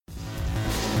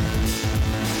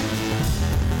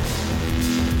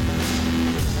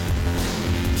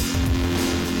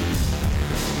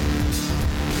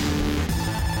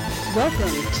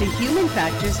Welcome to Human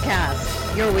Factors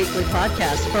Cast, your weekly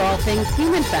podcast for all things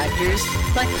human factors,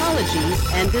 psychology,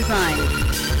 and design.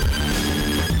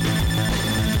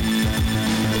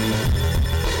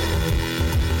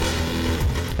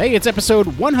 Hey, it's episode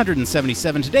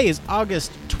 177. Today is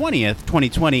August 20th,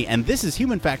 2020, and this is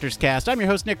Human Factors Cast. I'm your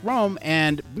host, Nick Rome,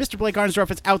 and Mr. Blake Arnsdorf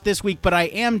is out this week, but I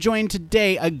am joined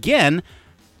today again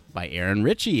by Erin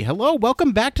Ritchie. Hello,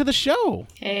 welcome back to the show.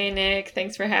 Hey, Nick.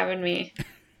 Thanks for having me.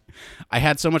 I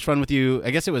had so much fun with you.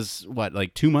 I guess it was,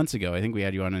 2 months ago? I think we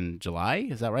had you on in July.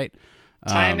 Is that right?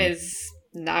 Time is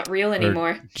not real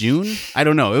anymore. June? I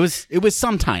don't know. It was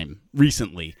sometime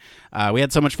recently. We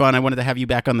had so much fun. I wanted to have you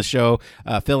back on the show,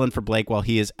 fill in for Blake while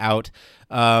he is out.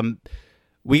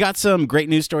 We got some great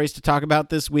news stories to talk about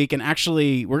this week, and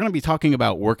actually, we're going to be talking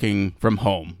about working from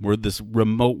home, this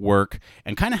remote work,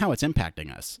 and kind of how it's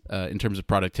impacting us in terms of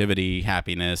productivity,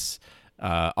 happiness,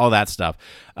 all that stuff.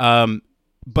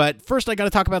 But first, I got to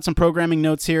talk about some programming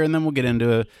notes here, and then we'll get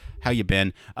into how you've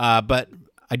been. But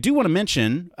I do want to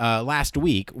mention, last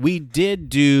week, we did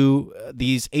do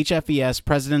these HFES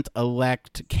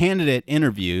President-elect candidate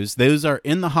interviews. Those are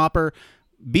in the hopper.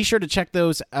 Be sure to check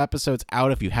those episodes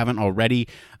out if you haven't already.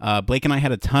 Blake and I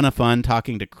had a ton of fun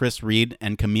talking to Chris Reed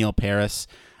and Camille Paris.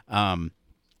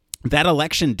 That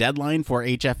election deadline for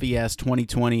HFES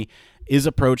 2020 is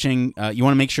approaching. You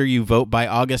want to make sure you vote by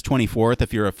August 24th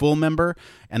if you're a full member,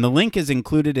 and the link is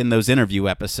included in those interview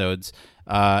episodes.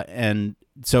 And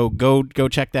so go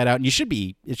check that out. And it should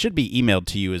be emailed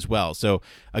to you as well. So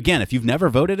again, if you've never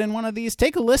voted in one of these,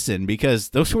 take a listen, because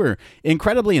those were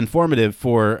incredibly informative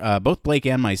for both Blake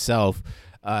and myself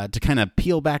to kind of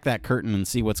peel back that curtain and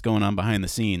see what's going on behind the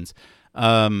scenes.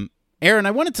 Erin,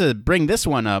 I wanted to bring this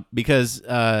one up because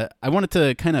I wanted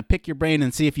to kind of pick your brain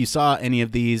and see if you saw any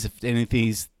of these, if any of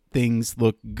these things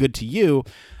look good to you.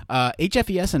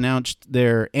 HFES announced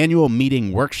their annual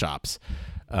meeting workshops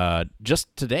just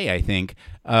today, I think.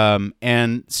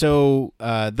 And so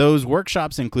those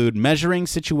workshops include measuring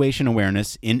situation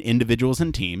awareness in individuals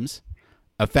and teams,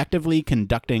 effectively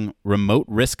conducting remote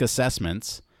risk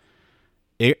assessments,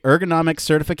 ergonomic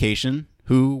certification,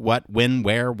 who, what, when,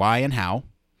 where, why, and how.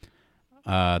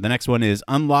 The next one is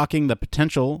unlocking the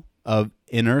potential of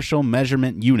inertial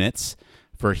measurement units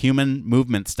for human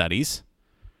movement studies.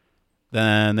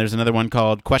 Then there's another one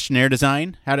called questionnaire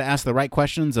design, how to ask the right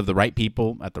questions of the right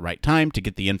people at the right time to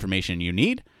get the information you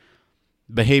need.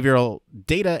 Behavioral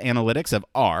data analytics of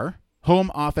R,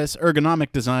 home office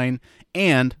ergonomic design,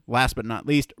 and last but not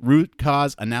least, root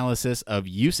cause analysis of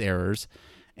use errors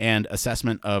and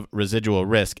assessment of residual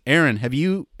risk. Erin, have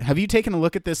you taken a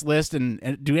look at this list,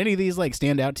 and do any of these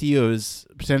stand out to you as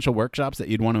potential workshops that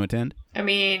you'd want to attend? I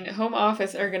mean, home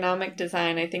office ergonomic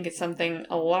design, I think it's something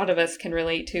a lot of us can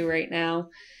relate to right now.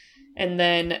 And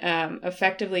then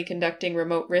effectively conducting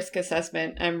remote risk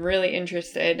assessment. I'm really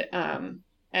interested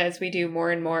as we do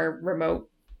more and more remote,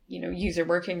 user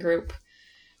working group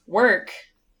work,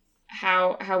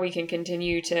 how we can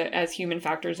continue to, as human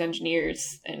factors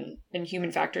engineers and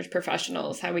human factors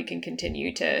professionals, how we can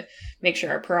continue to make sure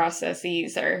our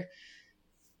processes are,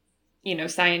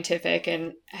 scientific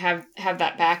and have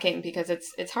that backing, because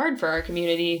it's hard for our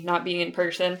community not being in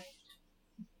person.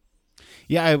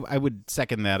 Yeah, I would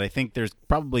second that. I think there's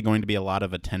probably going to be a lot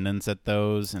of attendance at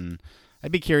those, and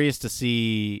I'd be curious to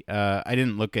see. I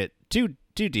didn't look at too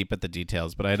deep at the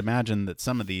details, but I'd imagine that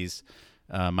some of these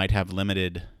might have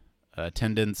limited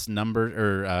attendance numbers,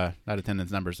 or not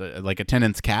attendance numbers, like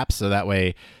attendance caps, so that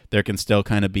way there can still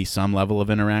kind of be some level of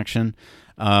interaction.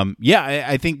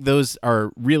 I think those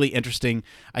are really interesting.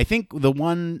 I think the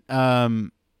one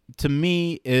to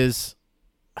me is,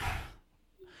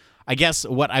 I guess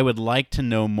what I would like to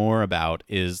know more about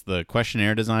is the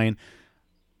questionnaire design.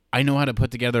 I know how to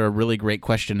put together a really great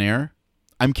questionnaire.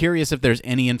 I'm curious if there's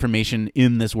any information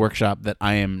in this workshop that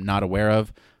I am not aware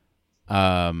of,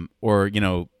 or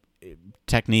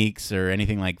techniques or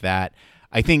anything like that.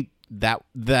 I think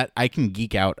that I can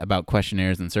geek out about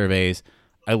questionnaires and surveys.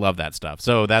 I love that stuff.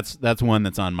 So that's one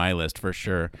that's on my list for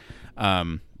sure.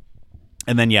 And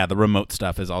then the remote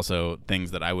stuff is also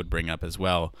things that I would bring up as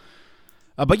well.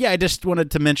 But I just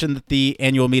wanted to mention that the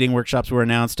annual meeting workshops were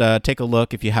announced. Take a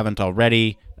look if you haven't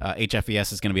already.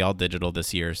 HFES is going to be all digital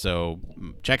this year, so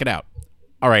check it out.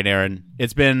 All right, Erin,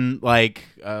 it's been like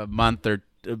a month or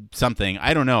something.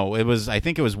 I don't know. I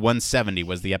think it was 170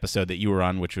 was the episode that you were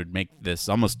on, which would make this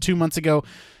almost 2 months ago.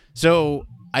 So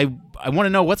I want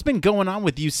to know what's been going on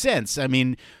with you since. I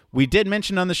mean, we did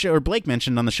mention on the show, or Blake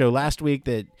mentioned on the show last week,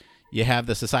 that you have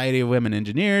the Society of Women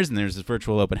Engineers and there's this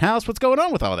virtual open house. What's going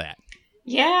on with all that?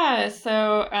 Yeah,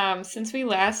 so since we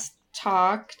last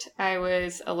talked, I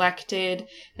was elected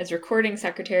as recording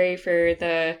secretary for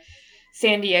the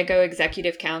San Diego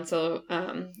Executive Council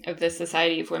of the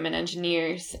Society of Women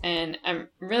Engineers, and I'm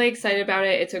really excited about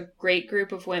it. It's a great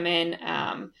group of women,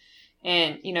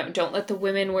 and don't let the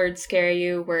women word scare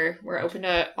you. We're open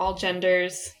to all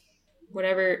genders,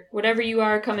 whatever you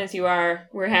are, come as you are.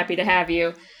 We're happy to have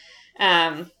you.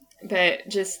 But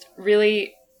just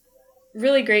really,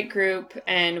 really great group,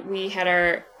 and we had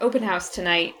our open house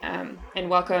tonight and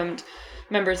welcomed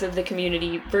members of the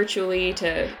community virtually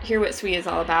to hear what SWE is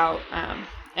all about.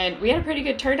 And we had a pretty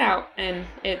good turnout, and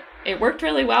it worked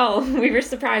really well. We were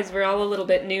surprised. We're all a little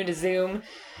bit new to Zoom,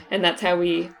 and that's how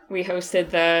we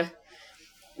hosted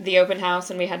the open house,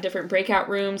 and we had different breakout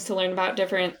rooms to learn about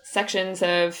different sections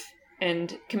of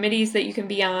and committees that you can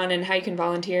be on and how you can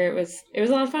volunteer. It was a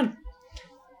lot of fun.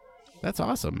 That's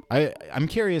awesome. I'm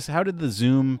curious, how did the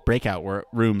Zoom breakout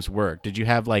rooms work? Did you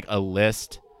have like a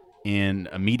list in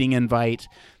a meeting invite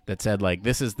that said like,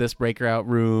 this is this breakout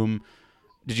room?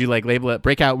 Did you like label it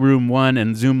breakout room 1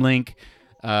 and Zoom link?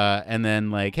 And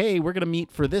then like, hey, we're going to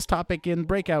meet for this topic in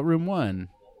breakout room 1.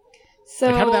 So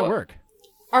like, how did that work?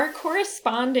 Our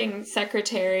corresponding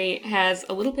secretary has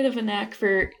a little bit of a knack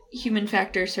for human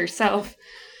factors herself,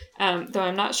 though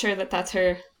I'm not sure that that's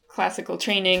her classical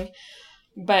training.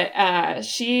 But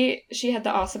she had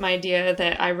the awesome idea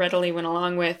that I readily went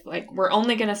along with. Like, we're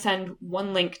only going to send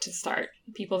one link to start.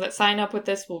 People that sign up with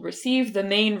this will receive the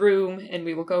main room, and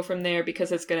we will go from there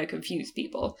because it's going to confuse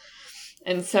people.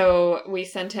 And so we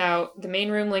sent out the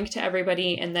main room link to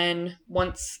everybody, and then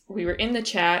once we were in the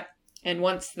chat, and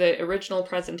once the original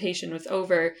presentation was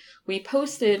over, we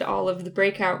posted all of the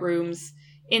breakout rooms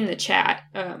in the chat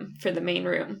for the main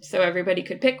room. So everybody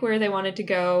could pick where they wanted to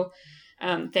go.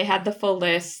 They had the full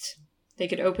list. They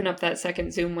could open up that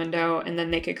second Zoom window, and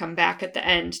then they could come back at the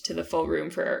end to the full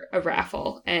room for a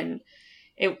raffle. And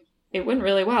it went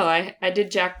really well. I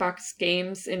did Jackbox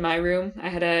games in my room. I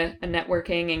had a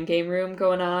networking and game room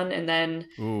going on, and then...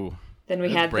 Ooh. Then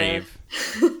we had brave.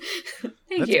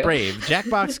 Thank That's you. brave.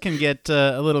 Jackbox can get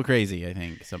a little crazy, I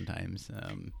think, sometimes.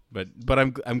 But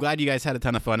I'm glad you guys had a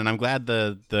ton of fun, and I'm glad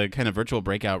the kind of virtual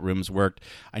breakout rooms worked.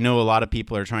 I know a lot of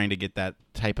people are trying to get that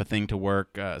type of thing to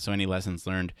work, so any lessons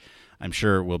learned, I'm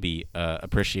sure, will be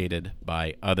appreciated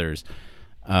by others.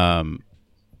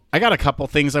 I got a couple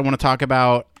things I want to talk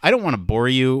about. I don't want to bore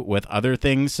you with other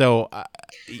things, so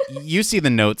you see the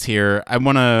notes here.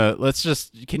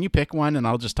 Can you pick one, and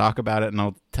I'll just talk about it, and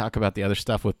I'll talk about the other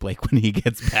stuff with Blake when he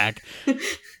gets back.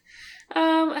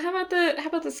 How about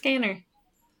the scanner?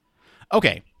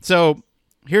 Okay, so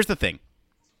here's the thing.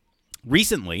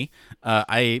 Recently,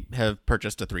 I have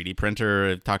purchased a 3D printer.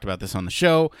 I've talked about this on the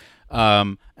show.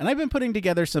 And I've been putting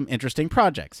together some interesting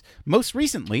projects. Most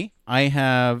recently, I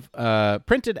have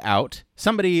printed out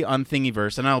somebody on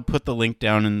Thingiverse, and I'll put the link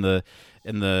down in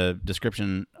the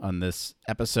description on this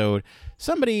episode.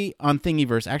 Somebody on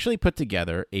Thingiverse actually put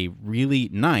together a really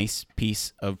nice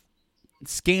piece of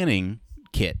scanning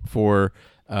kit for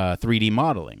 3D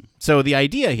modeling. So the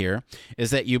idea here is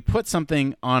that you put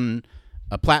something on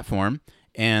a platform,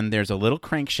 and there's a little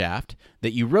crankshaft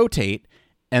that you rotate,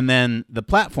 and then the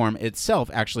platform itself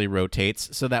actually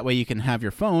rotates, so that way you can have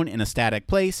your phone in a static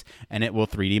place, and it will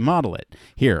 3D model it.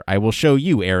 Here, I will show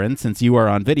you, Aaron, since you are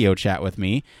on video chat with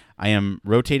me. I am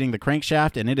rotating the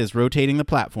crankshaft, and it is rotating the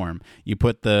platform. You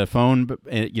put the phone,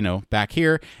 back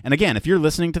here. And again, if you're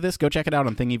listening to this, go check it out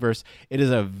on Thingiverse. It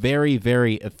is a very,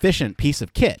 very efficient piece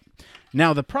of kit.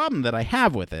 Now, the problem that I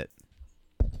have with it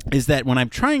is that when I'm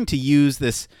trying to use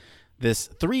this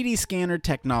 3D scanner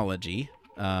technology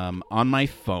on my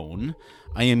phone,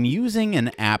 I am using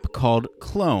an app called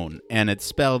Clone, and it's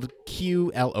spelled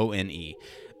Qlone.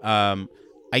 I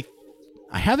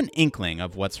have an inkling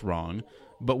of what's wrong,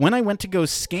 but when I went to go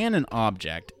scan an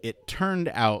object, it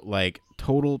turned out like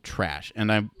total trash.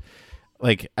 And I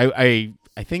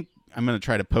think I'm going to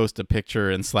try to post a picture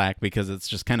in Slack because it's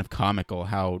just kind of comical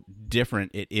how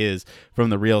different it is from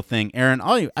the real thing. Aaron,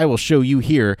 I will show you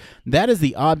here. That is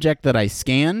the object that I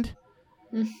scanned.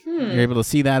 Mm-hmm. You're able to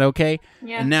see that okay?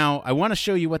 Yeah. And now I want to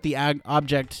show you what the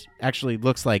object actually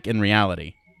looks like in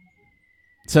reality.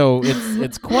 So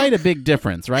it's quite a big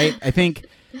difference, right? I think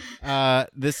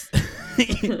this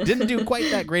didn't do quite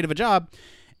that great of a job,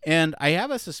 and I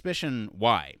have a suspicion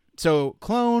why. So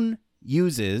Clone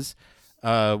uses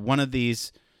one of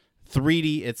these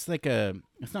 3D. It's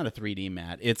not a 3D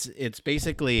mat. It's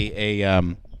basically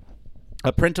a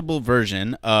printable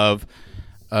version of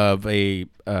a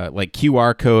like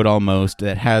QR code almost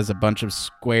that has a bunch of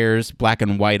squares, black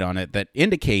and white on it, that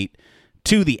indicate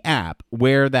to the app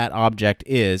where that object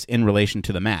is in relation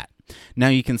to the mat. Now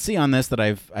you can see on this that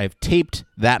I've taped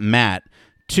that mat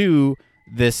to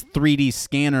this 3D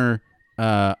scanner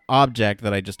object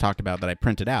that I just talked about that I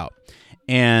printed out,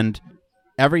 and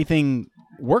everything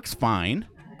works fine.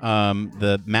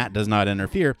 The mat does not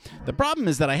interfere. The problem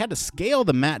is that I had to scale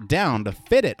the mat down to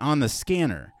fit it on the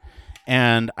scanner,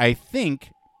 and I think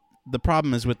the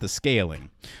problem is with the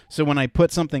scaling. So when I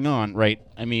put something on, right,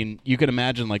 I mean, you could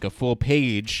imagine like a full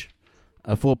page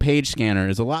scanner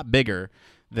is a lot bigger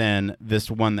than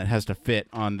this one that has to fit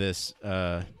on this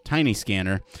tiny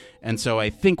scanner. And so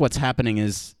I think what's happening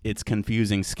is it's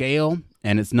confusing scale,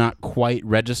 and it's not quite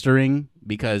registering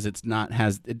because it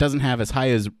doesn't have as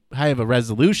high of a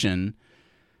resolution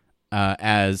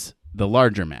as the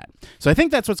larger mat. So I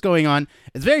think that's what's going on.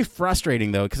 It's very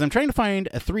frustrating though, because I'm trying to find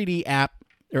a 3D app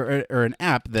or an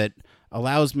app that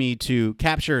allows me to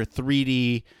capture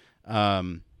 3D,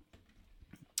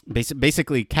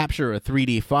 basically capture a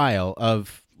 3D file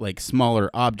of like smaller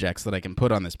objects that I can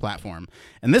put on this platform.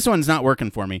 And this one's not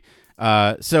working for me.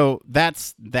 So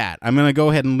that's that. I'm going to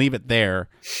go ahead and leave it there.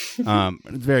 It's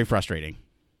very frustrating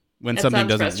when something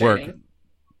doesn't work.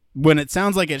 When it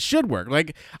sounds like it should work.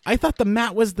 Like, I thought the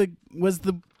mat was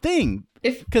the thing.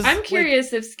 I'm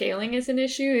curious if scaling is an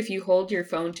issue. If you hold your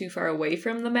phone too far away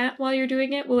from the mat while you're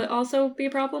doing it, will it also be a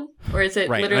problem? Or is it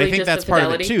literally I think just that's the fidelity?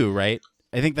 part of it too, right?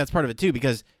 I think that's part of it too,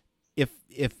 because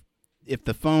if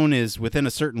the phone is within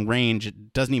a certain range,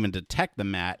 it doesn't even detect the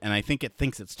mat, and I think it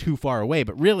thinks it's too far away,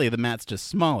 but really the mat's just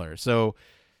smaller. So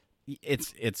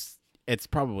it's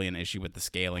probably an issue with the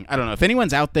scaling. I don't know. If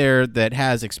anyone's out there that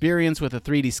has experience with a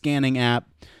 3D scanning app,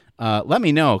 let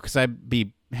me know, because I'd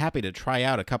be happy to try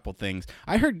out a couple things.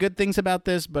 I heard good things about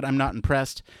this, but I'm not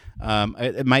impressed.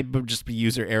 It might just be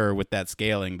user error with that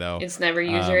scaling, though. It's never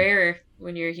user error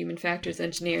when you're a human factors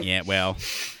engineer. Yeah, well,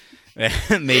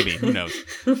 maybe. Who knows?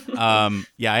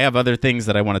 Yeah, I have other things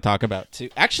that I want to talk about, too.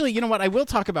 Actually, you know what? I will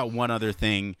talk about one other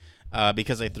thing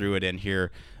because I threw it in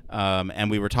here.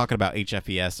 And we were talking about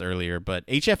HFES earlier, but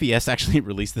HFES actually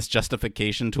released this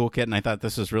justification toolkit, and I thought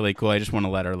this was really cool. I just want to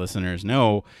let our listeners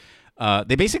know.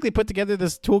 They basically put together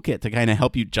this toolkit to kind of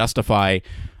help you justify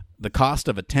the cost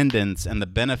of attendance and the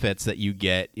benefits that you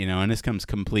get, and this comes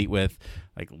complete with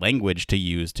like language to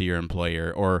use to your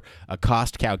employer or a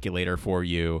cost calculator for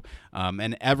you,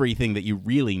 and everything that you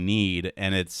really need.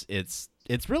 And it's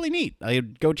really neat.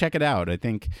 Go check it out. I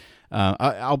think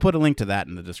I'll put a link to that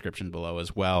in the description below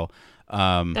as well.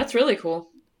 That's really cool.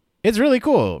 It's really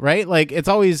cool, right? Like, it's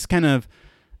always kind of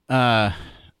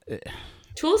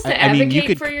tools to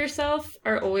advocate for yourself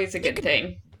are always a good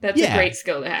thing. That's a great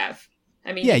skill to have.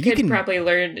 I mean, you could probably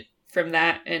learn from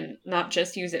that and not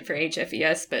just use it for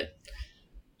HFES, but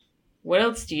what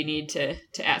else do you need to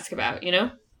ask about,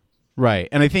 Right.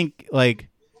 And I think, like,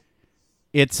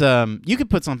 it's you could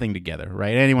put something together,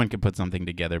 right? Anyone could put something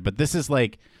together, but this is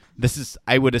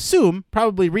I would assume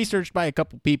probably researched by a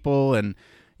couple people and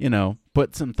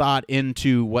put some thought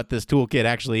into what this toolkit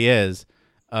actually is,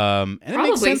 and probably it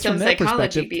makes sense some from their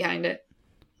psychology behind it.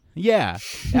 Yeah,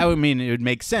 I mean, it would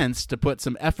make sense to put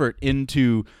some effort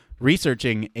into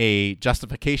researching a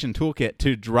justification toolkit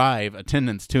to drive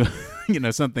attendance to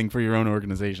something for your own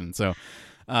organization. So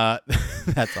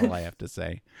that's all I have to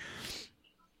say.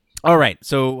 All right,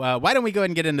 so why don't we go ahead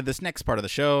and get into this next part of the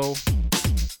show?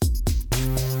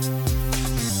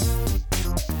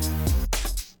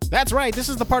 That's right, this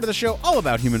is the part of the show all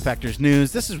about human factors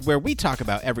news. This is where we talk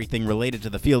about everything related to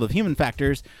the field of human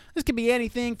factors. This could be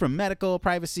anything from medical,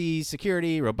 privacy,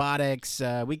 security, robotics.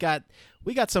 We got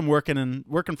some working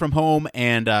from home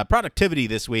and productivity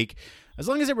this week. As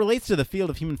long as it relates to the field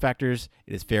of human factors,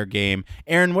 it is fair game.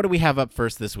 Aaron, what do we have up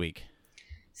first this week?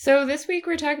 So this week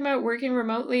we're talking about working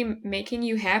remotely making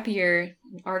you happier,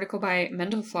 an article by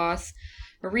Mental Floss.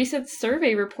 A recent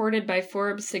survey reported by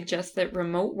Forbes suggests that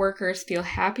remote workers feel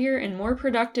happier and more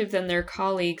productive than their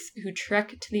colleagues who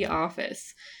trek to the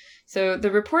office. So the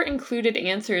report included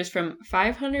answers from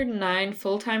 509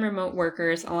 full-time remote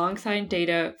workers alongside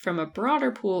data from a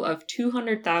broader pool of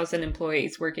 200,000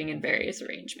 employees working in various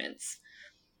arrangements.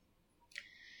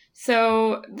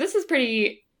 So this is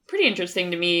pretty interesting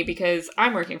to me because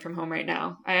I'm working from home right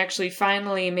now. I actually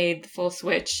finally made the full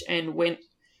switch and went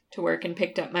to work and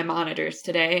picked up my monitors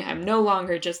today. I'm no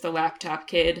longer just a laptop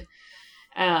kid.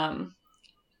 And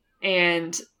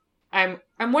I'm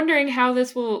wondering how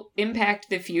this will impact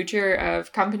the future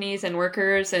of companies and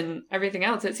workers and everything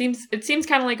else. It seems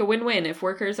kind of like a win-win if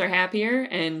workers are happier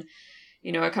and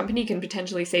a company can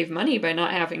potentially save money by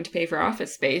not having to pay for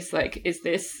office space. Like, is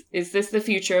this the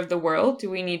future of the world? Do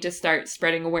we need to start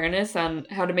spreading awareness on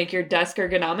how to make your desk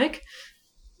ergonomic?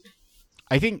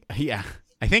 I think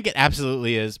it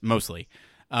absolutely is, mostly.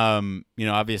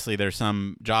 Obviously there's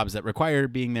some jobs that require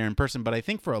being there in person, but I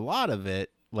think for a lot of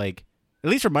it, like, at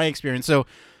least from my experience. So,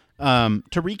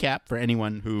 to recap for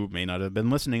anyone who may not have been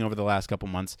listening over the last couple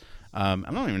months, I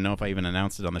don't even know if I even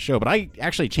announced it on the show, but I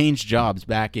actually changed jobs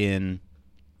back in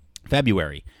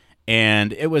February,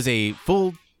 and it was a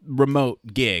full remote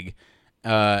gig.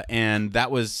 And that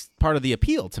was part of the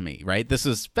appeal to me, right? This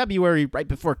was February, right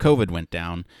before COVID went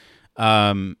down.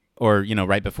 Or,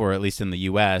 right before, at least in the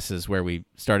U.S., is where we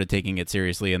started taking it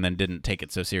seriously and then didn't take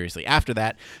it so seriously after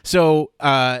that. So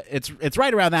it's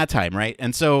right around that time, right?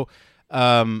 And so,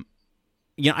 I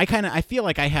feel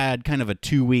like I had kind of a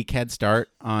 2-week head start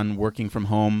on working from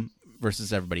home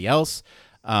versus everybody else.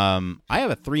 I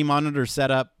have a 3-monitor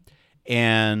setup,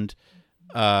 and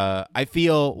I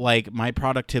feel like my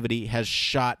productivity has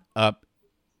shot up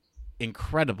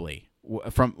incredibly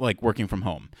from like working from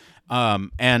home.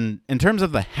 And in terms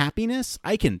of the happiness,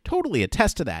 I can totally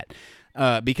attest to that,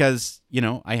 because,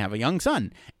 I have a young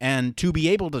son, and to be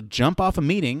able to jump off a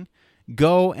meeting,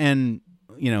 go and,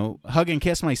 hug and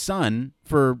kiss my son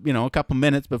for, a couple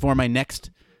minutes before my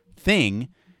next thing,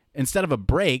 instead of a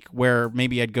break where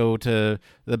maybe I'd go to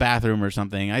the bathroom or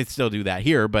something. I still do that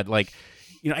here, but like,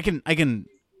 I can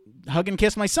hug and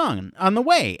kiss my son on the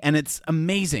way, and it's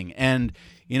amazing. And,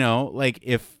 like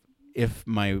if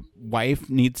my wife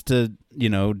needs to,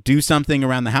 do something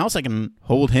around the house, I can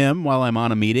hold him while I'm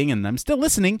on a meeting and I'm still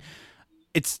listening.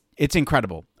 It's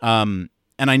incredible. And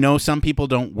I know some people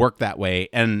don't work that way,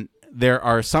 and there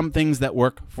are some things that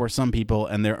work for some people,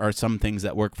 and there are some things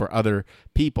that work for other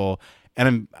people.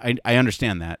 And I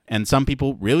understand that. And some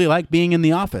people really like being in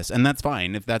the office, and that's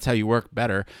fine if that's how you work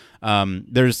better.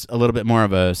 There's a little bit more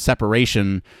of a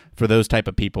separation for those type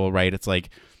of people, right? It's like,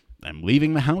 I'm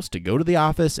leaving the house to go to the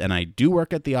office, and I do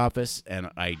work at the office,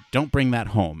 and I don't bring that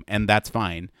home, and that's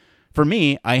fine. For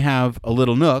me, I have a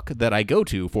little nook that I go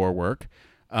to for work,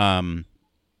 and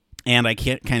I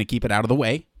can't kind of keep it out of the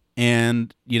way.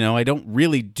 And, I don't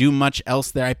really do much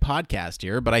else there. I podcast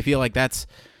here, but I feel like that's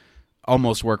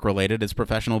almost work related. It's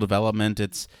professional development.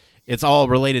 It's all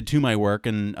related to my work.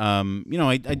 And,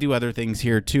 I do other things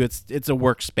here too. It's a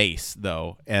workspace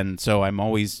though. And so I'm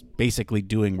always basically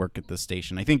doing work at the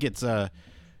station. I think it's,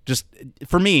 just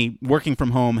for me, working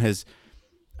from home has,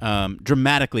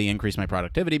 dramatically increased my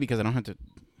productivity, because I don't have to,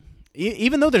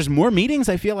 even though there's more meetings,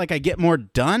 I feel like I get more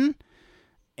done,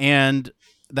 and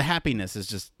the happiness is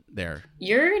just there.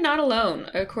 You're not alone.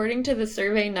 According to the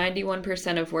survey,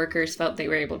 91% of workers felt they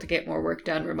were able to get more work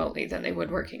done remotely than they would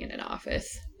working in an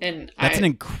office. And that's an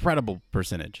incredible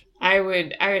percentage. I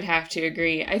would have to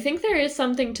agree. I think there is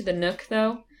something to the Nook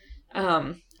though.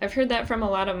 I've heard that from a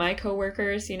lot of my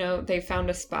coworkers. They found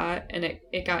a spot, and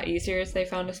it got easier as they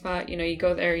found a spot. You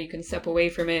go there, you can step away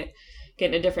from it,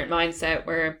 get in a different mindset,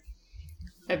 where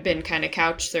I've been kind of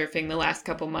couch surfing the last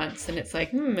couple months, and it's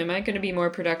like, am I going to be more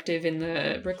productive in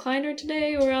the recliner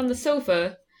today or on the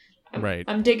sofa? Right.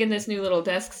 I'm digging this new little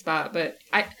desk spot, but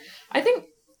I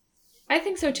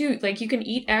think so too. Like, you can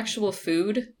eat actual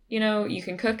food. You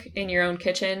can cook in your own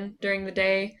kitchen during the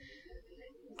day.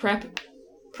 Prep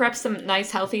some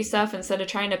nice healthy stuff instead of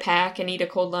trying to pack and eat a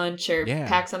cold lunch, or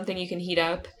pack something you can heat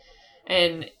up.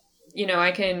 And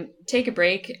I can take a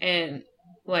break, and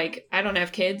like, I don't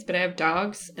have kids, but I have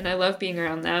dogs, and I love being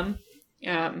around them.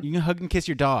 You can hug and kiss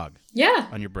your dog. Yeah.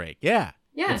 On your break. Yeah.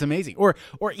 Yeah. It's amazing. Or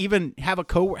even have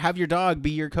your dog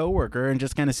be your coworker and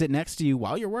just kind of sit next to you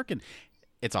while you're working.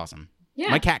 It's awesome.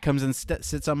 Yeah. My cat comes and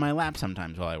sits on my lap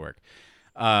sometimes while I work.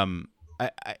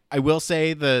 I will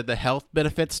say the health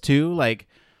benefits too. Like,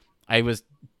 I was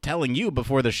telling you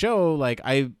before the show, like,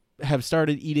 I have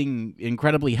started eating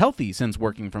incredibly healthy since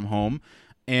working from home,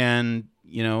 and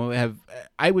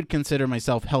I would consider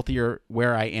myself healthier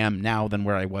where I am now than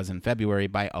where I was in February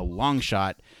by a long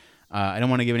shot. I don't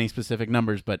want to give any specific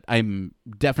numbers, but I'm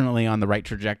definitely on the right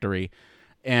trajectory.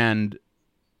 And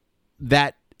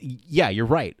that, yeah, you're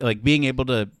right. Like, being able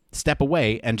to step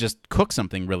away and just cook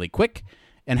something really quick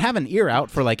and have an ear out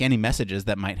for like any messages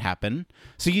that might happen.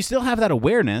 So you still have that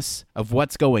awareness of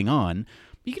what's going on.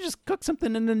 You can just cook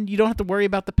something, and then you don't have to worry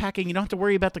about the packing. You don't have to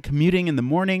worry about the commuting in the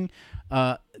morning.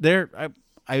 I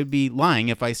would be lying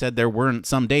if I said there weren't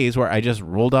some days where I just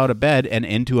rolled out of bed and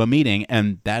into a meeting,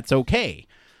 and that's okay.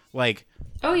 Like,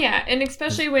 oh yeah, and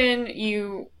especially when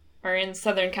you are in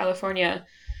Southern California,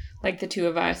 like the two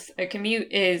of us, a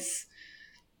commute is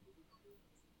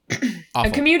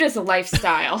awful. A commute is a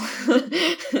lifestyle.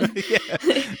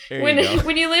 When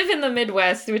you live in the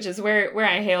Midwest, which is where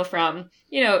I hail from,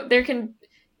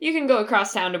 you can go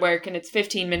across town to work, and it's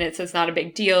 15 minutes. It's not a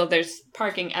big deal. There's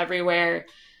parking everywhere.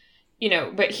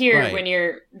 but here Right. when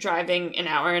you're driving an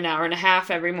hour and a half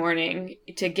every morning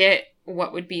to get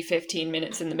what would be 15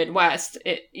 minutes in the Midwest,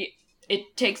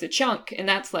 it takes a chunk, and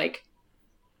that's like,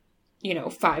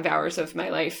 5 hours of my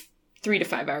life, 3 to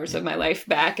 5 hours of my life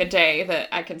back a day that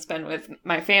I can spend with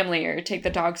my family or take the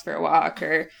dogs for a walk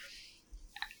or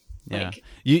Yeah. like,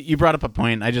 You brought up a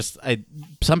point.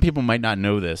 Some people might not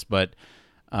know this, but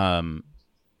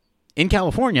in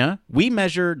California, we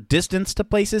measure distance to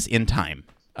places in time.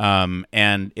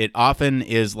 And it often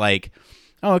is like,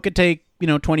 it could take,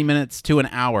 20 minutes to an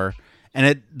hour,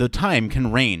 and the time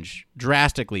can range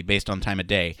drastically based on time of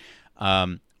day.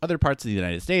 Other parts of the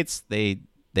United States,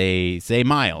 they say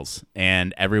miles,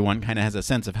 and everyone kind of has a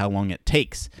sense of how long it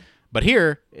takes. But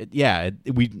here,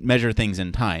 we measure things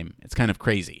in time. It's kind of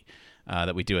crazy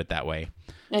that we do it that way.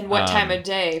 and what time of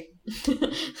day.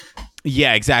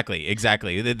 Yeah, exactly.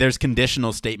 There's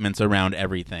conditional statements around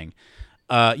everything.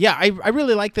 I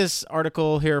really like this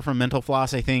article here from Mental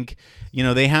Floss. I think,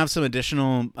 they have some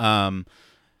additional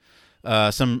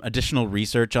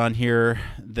research on here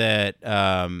that,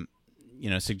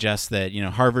 suggests that,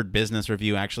 Harvard Business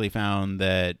Review actually found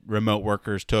that remote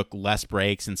workers took less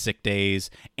breaks and sick days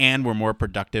and were more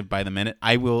productive by the minute.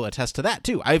 I will attest to that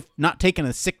too. I've not taken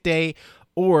a sick day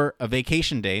or a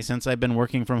vacation day since I've been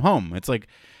working from home. It's like,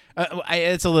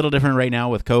 it's a little different right now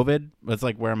with COVID, but it's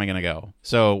like, where am I going to go?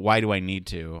 So why do I need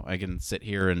to? I can sit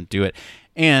here and do it.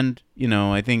 And,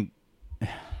 I think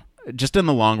just in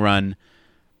the long run,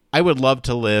 I would love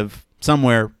to live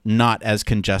somewhere not as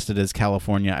congested as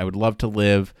California. I would love to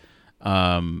live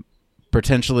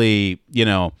potentially,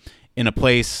 in a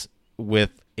place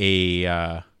with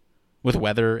with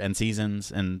weather and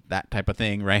seasons and that type of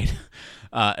thing, right?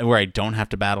 Where I don't have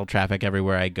to battle traffic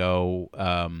everywhere I go,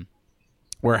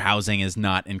 where housing is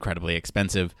not incredibly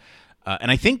expensive.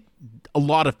 And I think a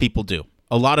lot of people do.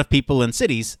 A lot of people in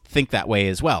cities think that way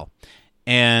as well.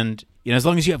 And, as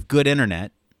long as you have good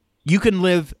internet, you can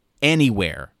live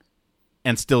anywhere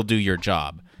and still do your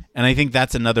job. And I think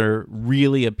that's another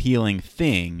really appealing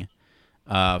thing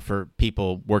for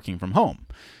people working from home.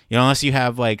 Unless you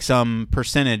have like some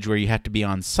percentage where you have to be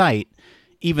on site,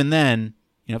 even then,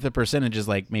 if the percentage is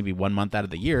like maybe 1 month out of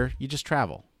the year, you just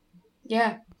travel.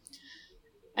 Yeah.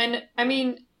 And I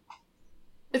mean,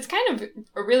 it's kind of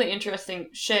a really interesting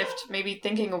shift, maybe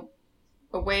thinking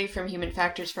away from human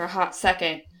factors for a hot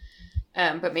second.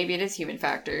 But maybe it is human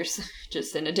factors,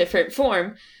 just in a different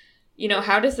form.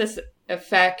 How does this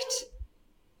affect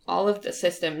all of the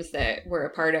systems that we're a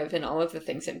part of and all of the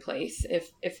things in place?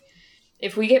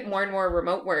 If we get more and more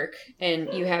remote work and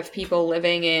you have people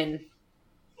living in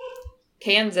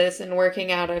Kansas and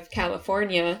working out of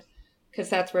California, because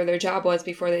that's where their job was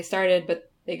before they started,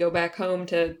 but they go back home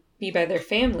to be by their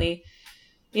family,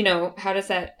 how does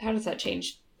that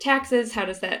change taxes? How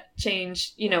does that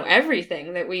change,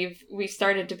 everything that we've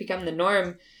started to become the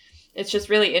norm? It's just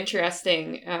really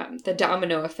interesting, the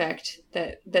domino effect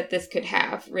that this could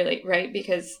have, really, right?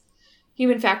 Because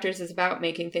human factors is about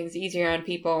making things easier on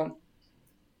people,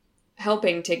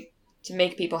 helping to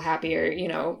make people happier,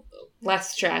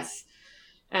 less stress.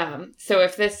 So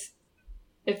if this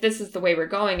is the way we're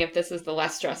going, if this is the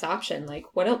less stress option, like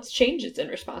what else changes in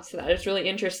response to that? It's really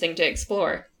interesting to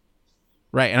explore.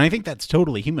 Right. And I think that's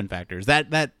totally human factors.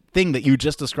 That thing that you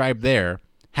just described there,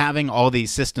 having all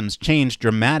these systems change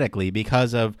dramatically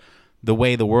because of the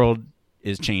way the world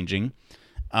is changing,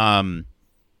 I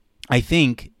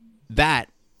think that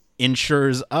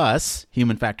ensures us,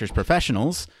 human factors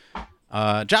professionals,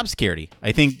 job security.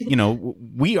 I think,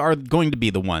 we are going to be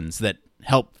the ones that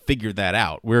help figure that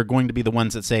out. We're going to be the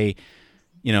ones that say,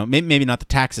 maybe not the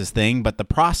taxes thing, but the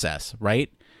process, right?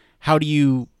 How do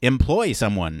you employ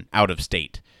someone out of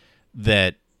state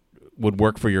that would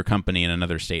work for your company in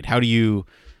another state? How do you,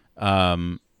 how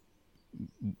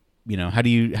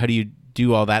do you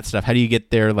do all that stuff? How do you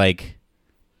get there? Like,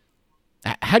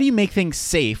 how do you make things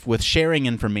safe with sharing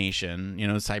information?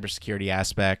 Cybersecurity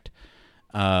aspect.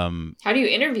 How do you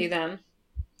interview them?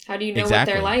 How do you know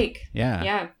Exactly. what they're like?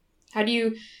 Yeah. How do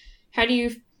you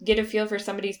get a feel for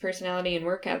somebody's personality and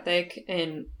work ethic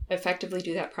and effectively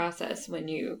do that process when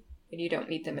you don't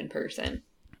meet them in person?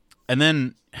 And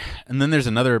then there's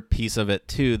another piece of it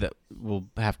too that we'll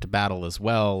have to battle as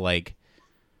well, like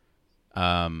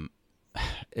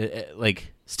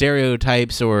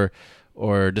stereotypes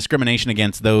or discrimination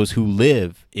against those who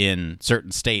live in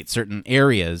certain states, certain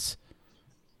areas,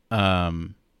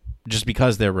 just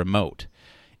because they're remote.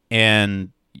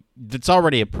 And it's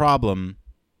already a problem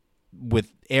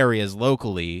with areas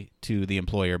locally to the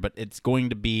employer, but it's going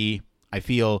to be, I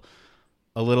feel,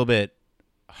 a little bit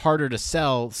harder to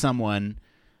sell someone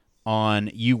on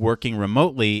you working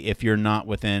remotely if you're not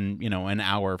within, an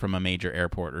hour from a major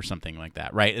airport or something like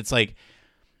that, right? It's like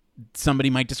somebody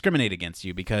might discriminate against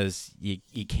you because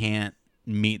you can't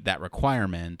meet that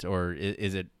requirement. Or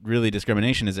is it really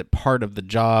discrimination? Is it part of the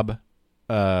job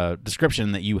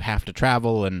description that you have to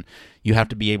travel and you have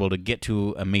to be able to get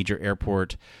to a major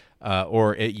airport,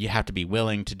 or you have to be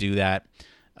willing to do that?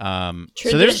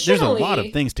 So there's a lot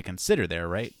of things to consider there,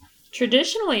 right?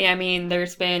 Traditionally, I mean,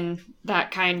 there's been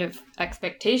that kind of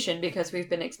expectation because we've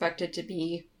been expected to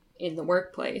be in the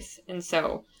workplace. And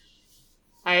so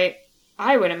I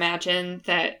would imagine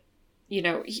that,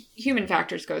 human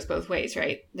factors goes both ways,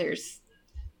 right? There's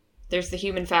the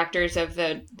human factors of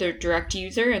the direct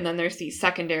user, and then there's the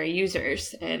secondary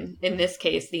users. And in this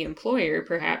case, the employer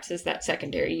perhaps is that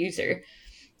secondary user.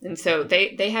 And so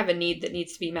they have a need that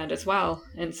needs to be met as well.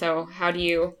 And so how do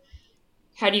you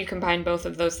combine both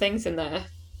of those things in the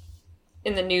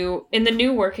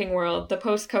new working world, the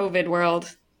post-COVID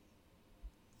world?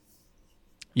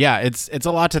 Yeah, it's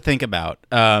a lot to think about.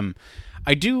 There's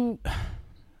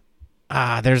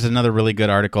another really good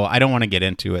article. I don't want to get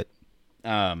into it.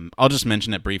 I'll just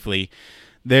mention it briefly.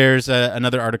 There's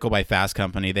another article by Fast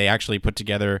Company. They actually put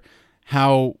together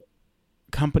how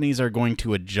companies are going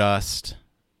to adjust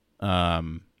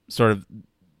sort of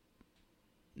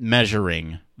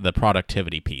measuring the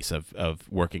productivity piece of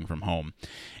working from home.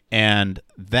 And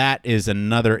that is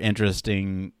another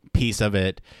interesting piece of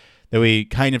it that we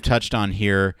kind of touched on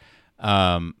here.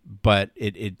 But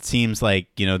it seems like,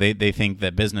 they think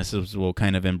that businesses will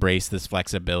kind of embrace this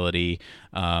flexibility,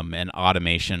 and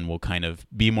automation will kind of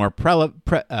be more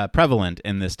prevalent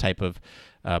in this type of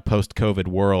post-COVID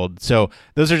world. So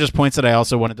those are just points that I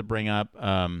also wanted to bring up.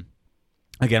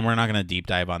 Again, we're not going to deep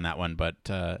dive on that one, but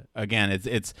again,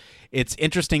 it's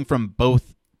interesting from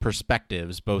both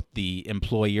perspectives, both the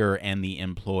employer and the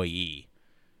employee.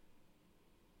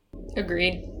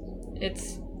 Agreed.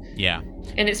 Yeah.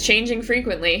 And it's changing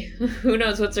frequently. Who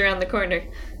knows what's around the corner?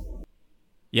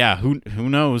 Yeah, who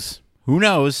knows? Who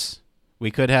knows?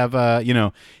 We could have but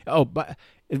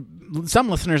some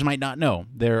listeners might not know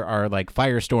there are like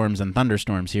firestorms and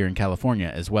thunderstorms here in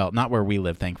California as well. Not where we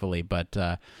live, thankfully, but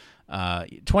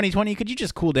 2020, could you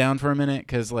just cool down for a minute?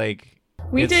 Because we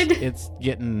did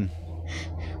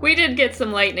get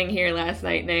some lightning here last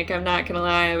night, Nick. I'm not gonna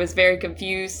lie, I was very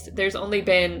confused.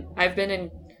 I've been in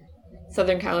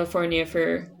Southern California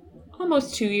for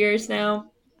almost 2 years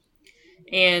now,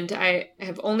 and I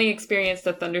have only experienced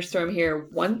a thunderstorm here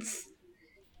once.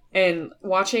 And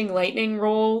watching lightning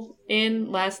roll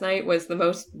in last night was the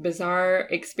most bizarre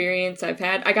experience I've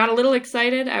had. I got a little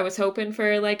excited. I was hoping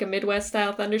for like a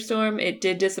Midwest-style thunderstorm. It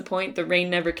did disappoint. The rain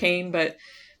never came, but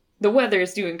the weather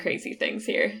is doing crazy things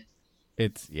here.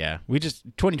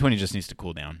 2020 just needs to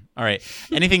cool down. All right.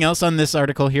 Anything else on this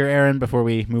article here, Aaron, before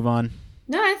we move on?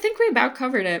 No, I think we about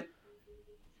covered it.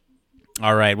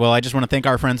 All right. Well, I just want to thank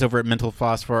our friends over at Mental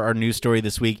Floss for our news story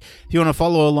this week. If you want to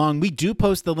follow along, we do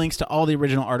post the links to all the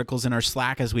original articles in our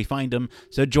Slack as we find them.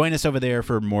 So join us over there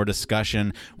for more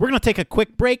discussion. We're going to take a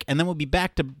quick break, and then we'll be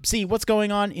back to see what's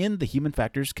going on in the Human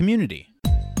Factors community.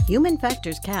 Human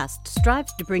Factors Cast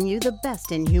strives to bring you the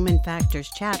best in human factors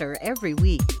chatter every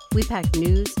week. We pack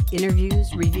news,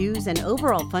 interviews, reviews, and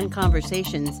overall fun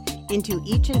conversations into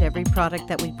each and every product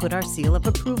that we put our seal of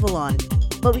approval on.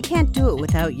 But we can't do it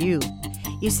without you.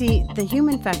 You see, the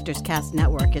Human Factors Cast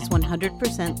network is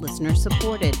 100% listener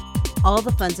supported. All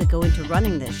the funds that go into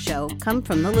running this show come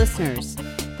from the listeners.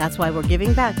 That's why we're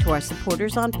giving back to our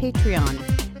supporters on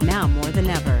Patreon, now more than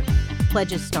ever.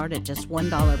 Pledges start at just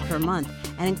 $1 per month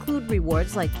and include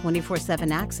rewards like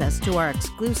 24/7 access to our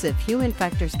exclusive Human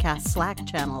Factors Cast Slack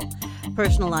channel,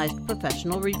 personalized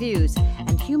professional reviews,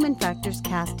 and Human Factors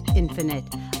Cast Infinite,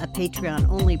 a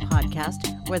Patreon-only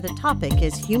podcast where the topic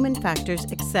is human factors,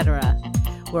 etc.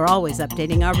 We're always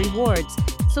updating our rewards,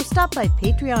 so stop by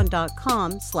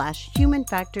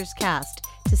patreon.com/humanfactorscast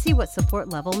to see what support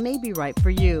level may be right for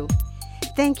you.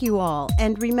 Thank you all,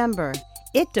 and remember,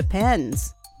 it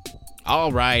depends.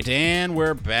 All right, and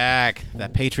we're back.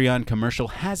 That Patreon commercial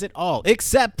has it all,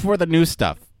 except for the new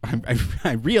stuff.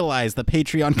 I realize the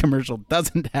Patreon commercial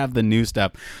doesn't have the new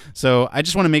stuff, so I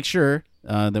just want to make sure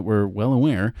that we're well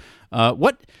aware.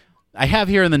 What I have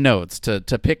here in the notes to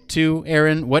pick two,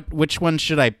 Aaron. Which one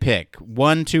should I pick?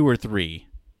 1, 2, or 3?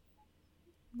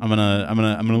 I'm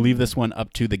gonna leave this one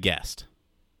up to the guest.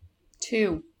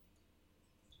 2.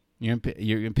 You're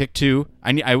gonna pick 2.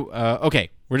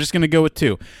 Okay. We're just gonna go with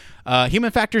 2.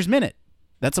 Human Factors Minute.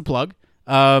 That's a plug.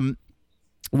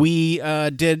 We do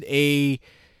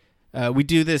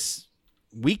this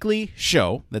weekly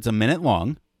show that's a minute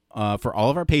long for all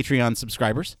of our Patreon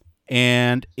subscribers.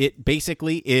 and it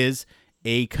basically is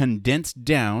a condensed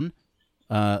down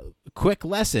quick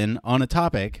lesson on a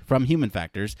topic from Human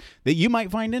Factors that you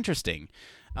might find interesting.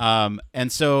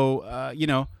 And so,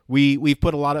 we've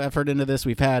put a lot of effort into this.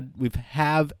 We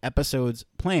have episodes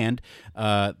planned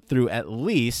through at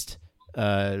least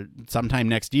sometime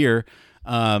next year,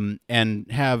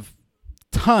 and have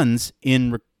tons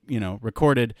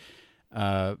recorded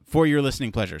for your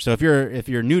listening pleasure. So if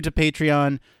you're new to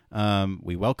Patreon,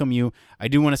 we welcome you. I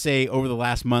do want to say over the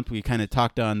last month, we kind of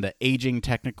talked on the aging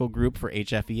technical group for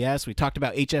HFES. We talked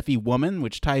about HFE Woman,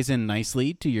 which ties in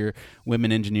nicely to your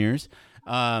women engineers.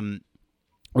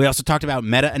 We also talked about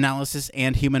meta-analysis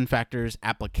and Human Factors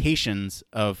applications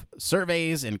of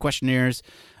surveys and questionnaires.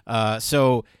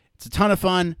 So it's a ton of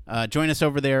fun. Join us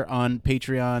over there on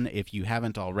Patreon if you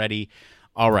haven't already.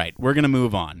 All right, we're going to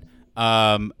move on.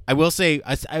 I will say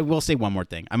one more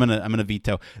thing. I'm gonna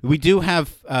veto. We do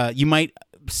have. You might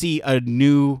see a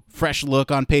new, fresh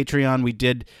look on Patreon. We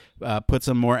did put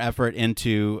some more effort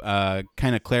into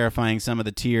kind of clarifying some of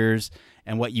the tiers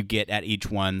and what you get at each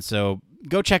one. So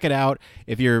go check it out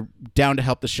if you're down to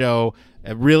help the show.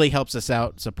 It really helps us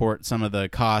out, support some of the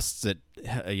costs that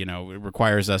it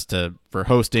requires us for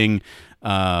hosting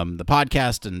the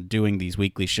podcast and doing these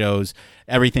weekly shows.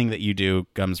 Everything that you do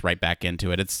comes right back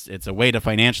into it. It's a way to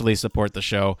financially support the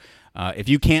show. If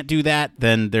you can't do that,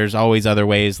 then there's always other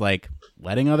ways, like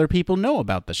letting other people know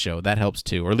about the show. That helps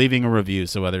too, or leaving a review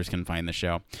so others can find the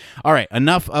show. All right,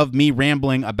 enough of me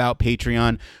rambling about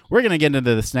Patreon. We're going to get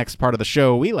into this next part of the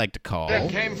show we like to call... It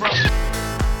came from...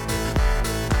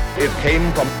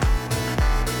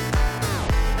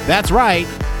 That's right.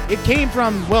 It came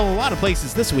from, a lot of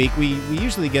places this week. We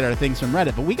usually get our things from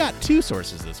Reddit, but we got two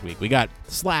sources this week. We got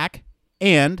Slack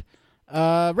and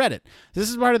Reddit. This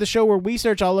is part of the show where we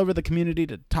search all over the community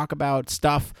to talk about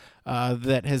stuff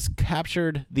that has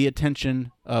captured the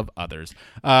attention of others.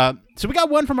 So we got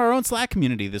one from our own Slack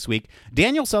community this week.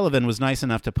 Daniel Sullivan was nice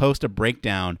enough to post a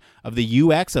breakdown of the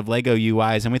UX of LEGO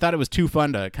UIs, and we thought it was too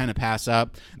fun to kind of pass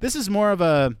up. This is more of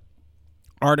a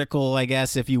article, I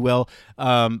guess, if you will,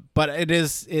 but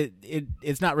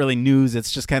it's not really news.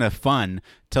 It's just kind of fun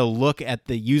to look at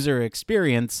the user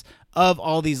experience of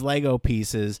all these Lego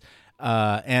pieces,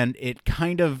 and it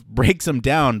kind of breaks them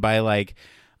down by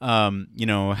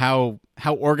how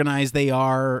organized they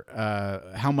are,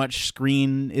 how much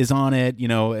screen is on it,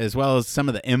 as well as some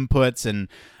of the inputs and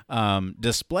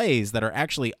displays that are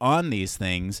actually on these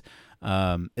things.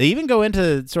 They even go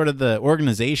into sort of the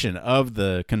organization of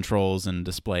the controls and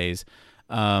displays.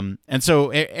 And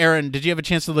so, Aaron, did you have a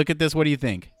chance to look at this? What do you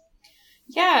think?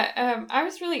 Yeah, I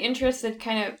was really interested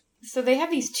so they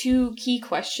have these two key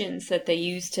questions that they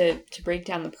use to break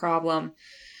down the problem.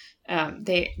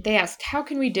 They asked, how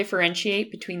can we differentiate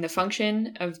between the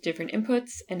function of different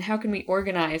inputs, and how can we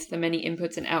organize the many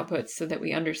inputs and outputs so that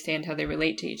we understand how they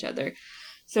relate to each other?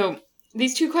 So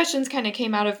these two questions kind of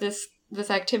came out of this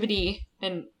activity,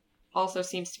 and also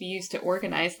seems to be used to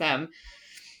organize them.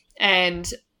 And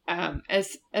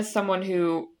as someone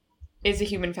who is a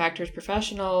human factors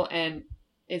professional and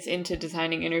is into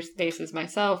designing interfaces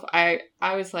myself, I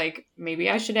was like, maybe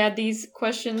I should add these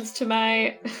questions to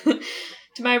my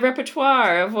to my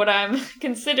repertoire of what I'm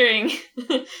considering.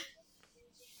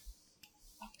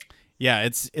 Yeah,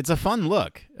 it's a fun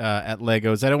look at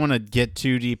Legos. I don't want to get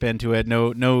too deep into it.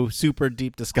 No super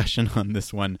deep discussion on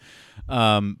this one.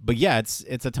 But yeah,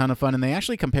 it's a ton of fun, and they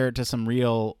actually compare it to some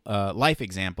real life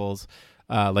examples,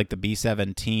 like the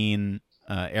B-17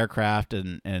 aircraft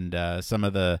and some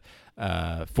of the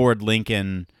Ford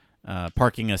Lincoln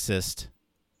parking assist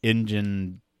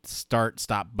engine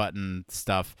stop button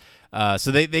stuff.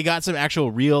 So they got some actual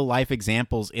real life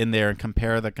examples in there and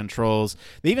compare the controls.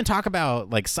 They even talk about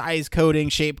like size coding,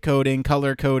 shape coding,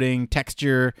 color coding,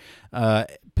 texture,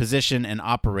 position, and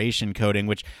operation coding,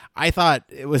 which I thought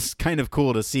it was kind of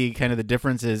cool to see kind of the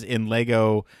differences in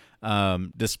Lego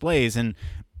displays. And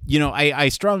I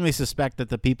strongly suspect that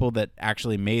the people that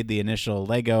actually made the initial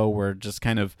Lego were just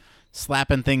kind of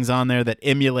slapping things on there that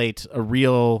emulate a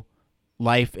real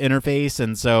life interface,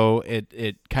 and so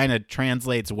it kind of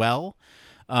translates well.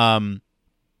 I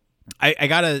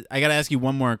gotta ask you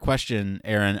one more question,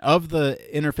 Aaron. Of the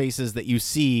interfaces that you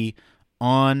see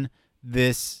on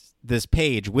this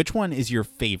page, which one is your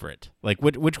favorite? Like,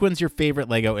 which one's your favorite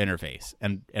Lego interface,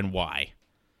 and why?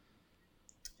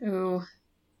 Ooh.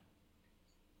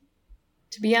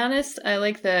 To be honest, I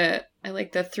like the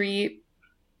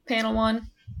 3-panel one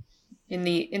in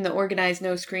the organized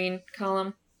no screen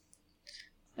column.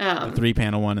 The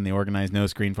 3-panel one in the organized no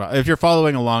screen file. If you're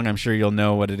following along, I'm sure you'll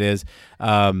know what it is.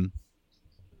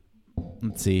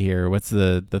 let's see here. What's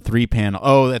the 3 panel?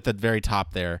 Oh, at the very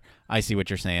top there. I see what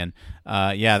you're saying.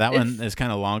 Yeah, that one is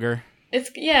kind of longer. It's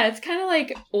kind of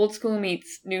like old school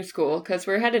meets new school, because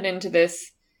we're headed into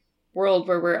this world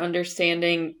where we're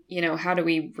understanding, how do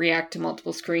we react to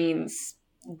multiple screens?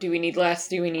 Do we need less?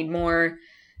 Do we need more?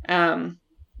 But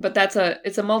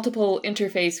it's a multiple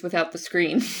interface without the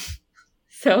screen.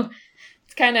 So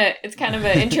it's kind of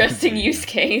an interesting use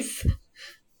case.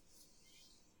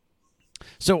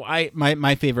 So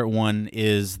my favorite one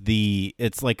is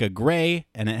it's like a gray,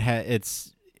 and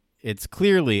it's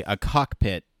clearly a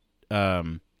cockpit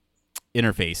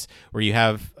interface where you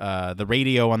have the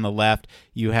radio on the left,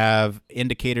 you have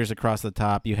indicators across the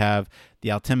top, you have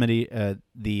the altimeter,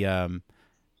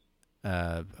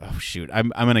 oh shoot, I'm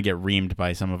gonna get reamed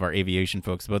by some of our aviation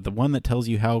folks, but the one that tells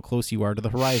you how close you are to the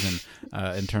horizon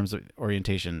in terms of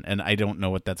orientation, and I don't know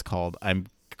what that's called. I'm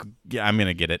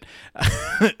gonna get it.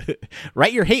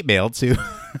 Write your hate mail to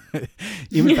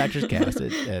Human Factors Cast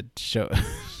at show.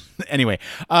 Anyway,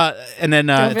 and then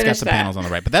it's got some panels on the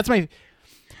right, but that's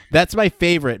my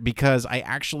favorite because I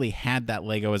actually had that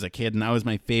Lego as a kid, and that was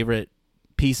my favorite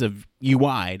piece of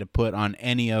UI to put on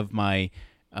any of my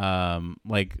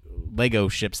like Lego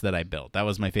ships that I built. That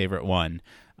was my favorite one.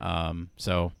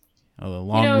 So a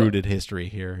long-rooted history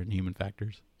here in Human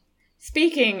Factors.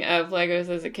 Speaking of Legos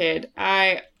as a kid,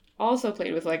 I also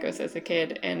played with Legos as a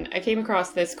kid, and I came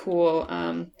across this cool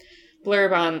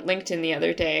blurb on LinkedIn the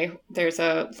other day. There's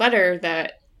a letter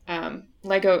that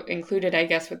Lego included, I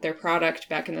guess, with their product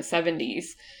back in the 70s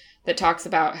that talks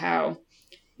about how,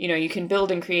 you can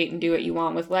build and create and do what you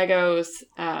want with Legos.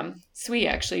 SWE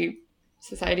actually,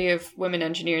 Society of Women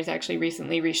Engineers, actually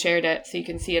recently reshared it, so you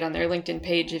can see it on their LinkedIn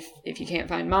page if you can't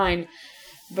find mine.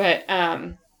 But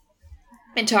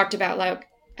and talked about like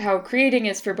how creating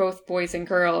is for both boys and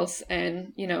girls,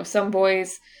 and some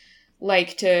boys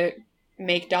like to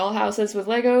make dollhouses with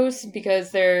Legos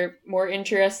because they're more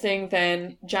interesting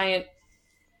than giant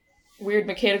weird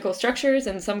mechanical structures,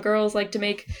 and some girls like to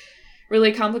make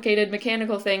really complicated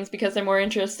mechanical things because they're more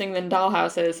interesting than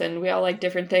dollhouses, and we all like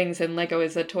different things, and Lego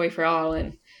is a toy for all.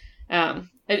 And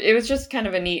it was just kind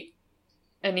of a neat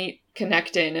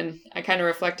connect-in, and I kind of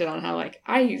reflected on how like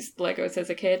I used Legos as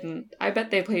a kid, and I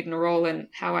bet they played a role in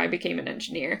how I became an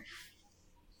engineer.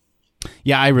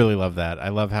 Yeah, I really love that. I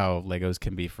love how Legos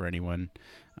can be for anyone.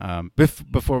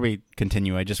 Before we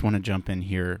continue, I just want to jump in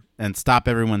here and stop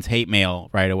everyone's hate mail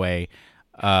right away.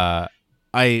 I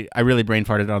really brain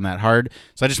farted on that hard,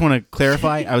 so I just want to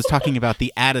clarify. I was talking about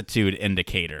the attitude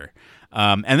indicator,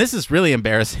 and this is really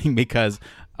embarrassing because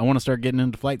I want to start getting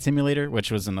into Flight Simulator,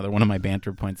 which was another one of my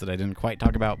banter points that I didn't quite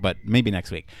talk about, but maybe next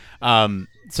week.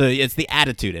 So it's the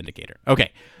attitude indicator.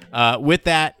 Okay, with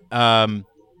that.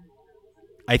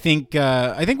 I think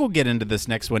we'll get into this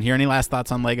next one here. Any last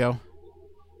thoughts on Lego?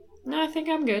 No, I think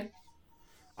I'm good.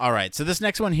 All right. So this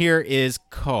next one here is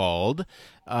called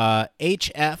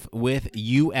HF with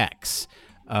UX.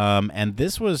 And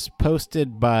this was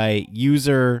posted by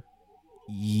user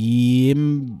Gimard?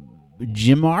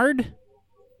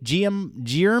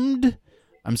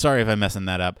 I'm sorry if I'm messing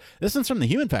that up. This one's from the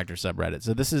Human Factor subreddit.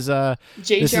 So this is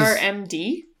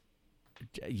JRMD?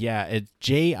 Yeah, it's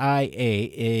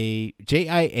JIAMRD.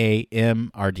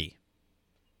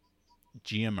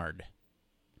 Gimard.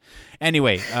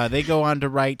 Anyway, they go on to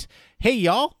write, "Hey,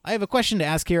 y'all, I have a question to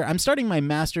ask here. I'm starting my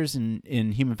master's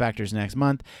in Human Factors next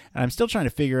month, and I'm still trying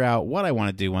to figure out what I want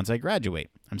to do once I graduate.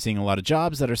 I'm seeing a lot of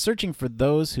jobs that are searching for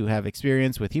those who have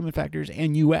experience with Human Factors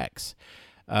and UX.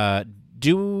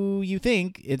 Do you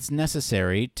think it's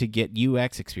necessary to get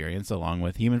UX experience along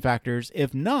with Human Factors?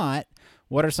 If not,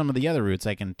 what are some of the other routes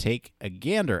I can take a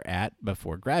gander at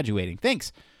before graduating?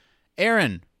 Thanks."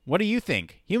 Aaron, what do you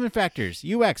think? Human Factors,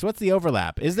 UX, what's the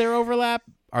overlap? Is there overlap?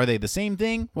 Are they the same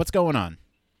thing? What's going on?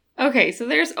 Okay, so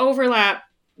there's overlap,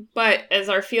 but as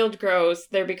our field grows,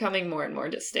 they're becoming more and more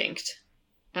distinct.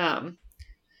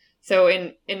 So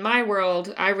in my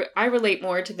world, I relate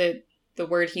more to the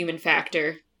word human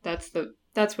factor. That's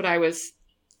what I was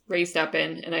raised up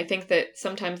in, and I think that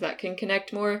sometimes that can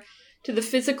connect more to the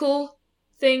physical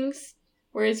things,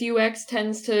 whereas UX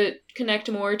tends to connect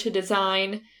more to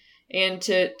design and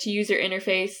to user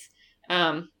interface.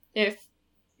 If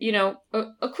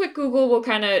a quick Google will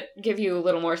kind of give you a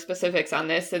little more specifics on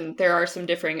this, and there are some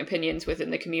differing opinions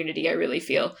within the community, I really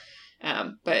feel.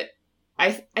 But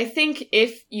I think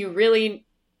if you really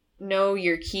know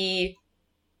your key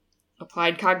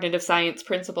applied cognitive science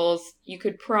principles, you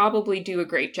could probably do a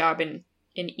great job in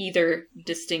either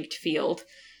distinct field.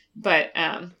 But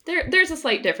there's a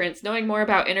slight difference. Knowing more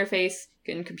about interface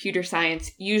and computer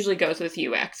science usually goes with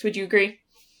UX. Would you agree?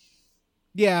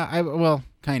 Yeah, well,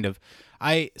 kind of.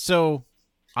 So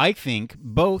I think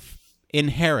both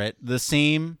inherit the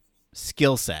same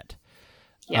skill set.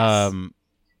 Yes.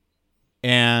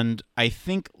 And I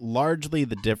think largely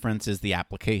the difference is the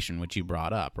application, which you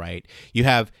brought up, right? You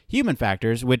have human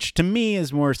factors, which to me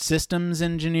is more systems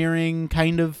engineering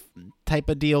kind of type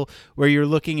of deal, where you're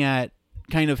looking at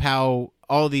kind of how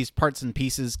all these parts and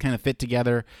pieces kind of fit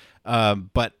together.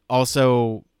 But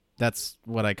also that's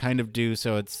what I kind of do.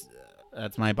 So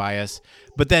that's my bias.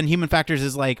 But then human factors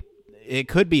is like, it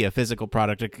could be a physical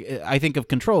product. I think of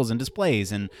controls and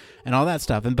displays and all that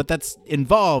stuff. But that's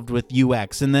involved with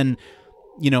UX. And then,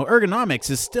 ergonomics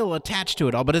is still attached to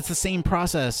it all, but it's the same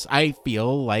process, I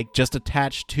feel like, just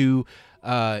attached to,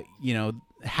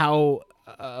 how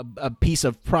a piece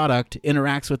of product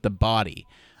interacts with the body,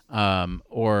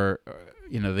 or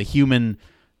the human.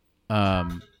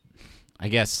 I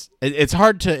guess it's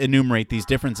hard to enumerate these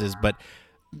differences, but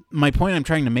my point I'm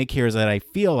trying to make here is that I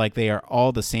feel like they are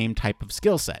all the same type of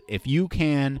skill set. If you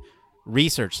can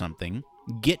research something,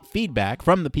 get feedback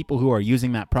from the people who are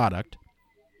using that product,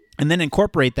 and then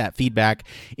incorporate that feedback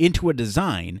into a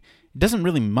design, it doesn't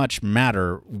really much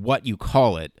matter what you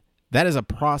call it. That is a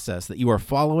process that you are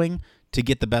following to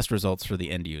get the best results for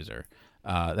the end user.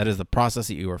 That is the process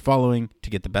that you are following to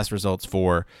get the best results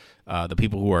for the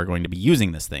people who are going to be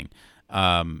using this thing,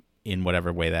 in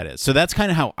whatever way that is. So that's kind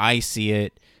of how I see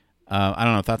it. I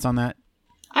don't know, thoughts on that?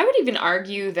 I would even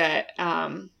argue that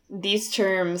these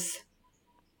terms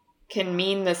can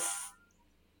mean the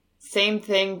same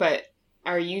thing, but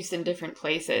are used in different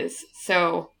places.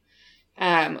 So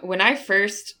when I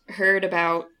first heard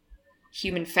about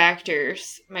human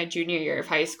factors my junior year of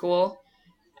high school,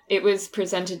 it was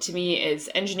presented to me as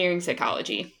engineering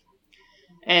psychology.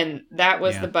 And that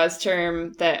was the buzz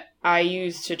term that I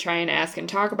used to try and ask and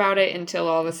talk about it, until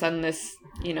all of a sudden this,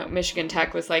 Michigan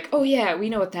Tech was like, oh yeah, we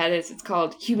know what that is. It's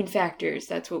called human factors.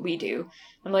 That's what we do.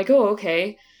 I'm like, oh,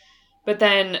 okay. But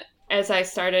then as I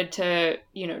started to,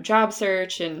 job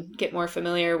search and get more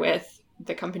familiar with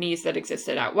the companies that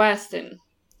existed out west and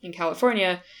in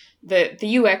California, the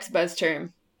UX buzz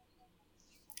term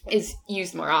is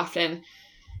used more often.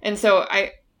 And so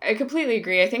I completely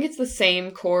agree. I think it's the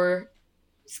same core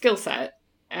skill set.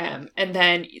 And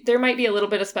then there might be a little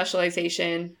bit of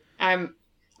specialization. I'm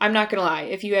not going to lie.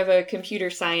 If you have a computer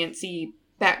science-y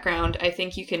background, I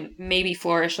think you can maybe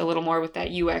flourish a little more with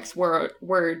that UX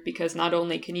word, because not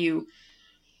only can you,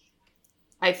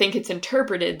 I think it's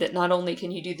interpreted that not only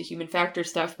can you do the human factor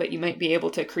stuff, but you might be able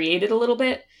to create it a little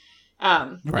bit,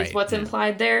 is what's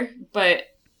implied there. But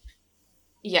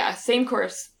yeah, same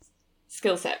course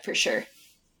skill set for sure.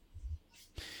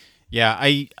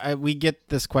 Yeah, we get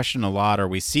this question a lot, or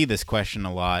we see this question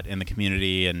a lot in the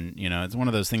community, and it's one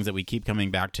of those things that we keep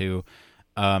coming back to.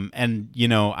 And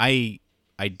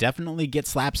I definitely get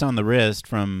slaps on the wrist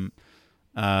from,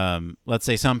 let's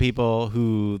say, some people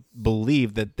who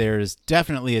believe that there's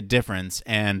definitely a difference,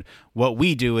 and what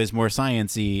we do is more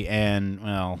science-y,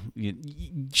 and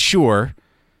sure,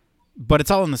 but it's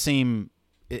all in the same.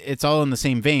 It's all in the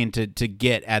same vein to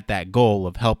get at that goal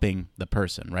of helping the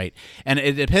person, right? And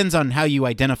it depends on how you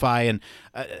identify. And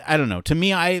I don't know. To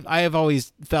me, I have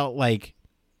always felt like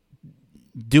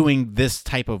doing this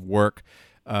type of work,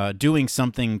 doing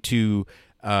something to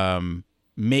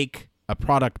make a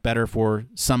product better for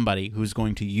somebody who's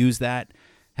going to use that,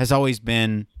 has always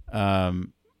been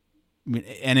an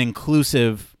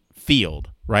inclusive field,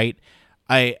 right?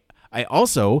 I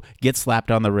also get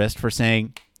slapped on the wrist for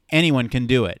saying anyone can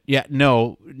do it. Yeah,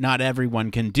 no, not everyone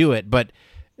can do it, but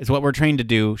it's what we're trained to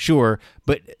do, sure.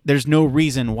 But there's no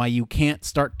reason why you can't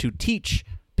start to teach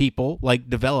people, like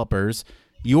developers,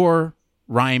 your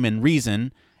rhyme and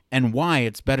reason, and why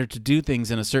it's better to do things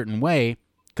in a certain way,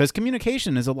 because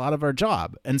communication is a lot of our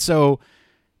job. And so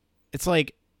it's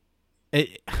like, I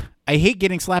hate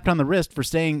getting slapped on the wrist for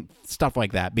saying stuff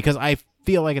like that, because I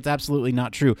feel like it's absolutely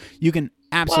not true. You can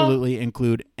absolutely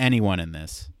include anyone in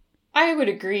this. I would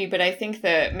agree, but I think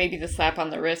that maybe the slap on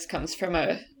the wrist comes from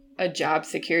a job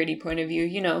security point of view.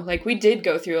 Like we did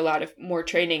go through a lot of more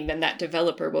training than that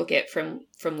developer will get from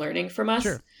learning from us,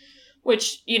 sure.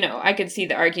 Which, I could see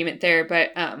the argument there,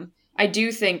 but I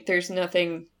do think there's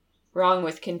nothing wrong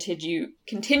with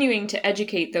continuing to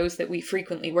educate those that we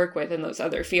frequently work with in those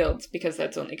other fields, because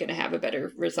that's only going to have a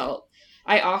better result.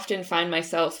 I often find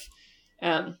myself,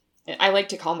 I like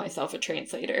to call myself a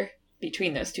translator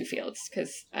between those two fields,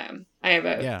 because I have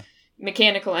a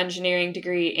mechanical engineering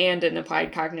degree and an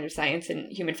applied cognitive science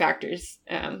and human factors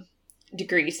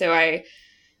degree. So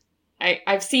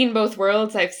I've seen both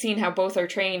worlds. I've seen how both are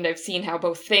trained. I've seen how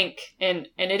both think, and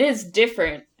it is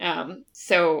different.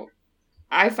 So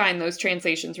I find those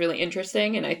translations really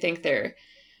interesting, and I think they're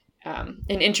an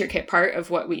intricate part of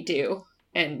what we do,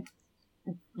 and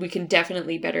we can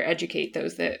definitely better educate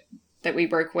those that we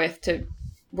work with to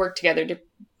work together to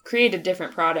create a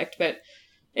different product. But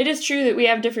it is true that we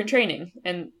have different training,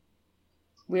 and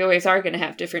we always are going to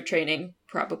have different training,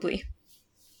 probably.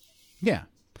 Yeah.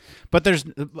 But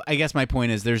I guess my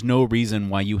point is there's no reason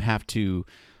why you have to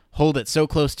hold it so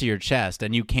close to your chest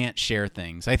and you can't share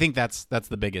things. I think that's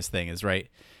the biggest thing is, right?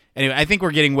 Anyway, I think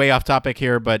we're getting way off topic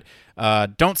here, but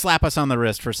don't slap us on the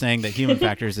wrist for saying that Human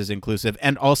Factors is inclusive.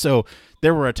 And also,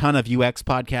 there were a ton of UX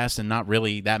podcasts and not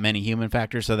really that many Human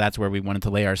Factors, so that's where we wanted to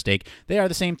lay our stake. They are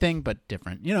the same thing, but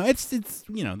different. It's the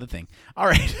thing. All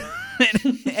right.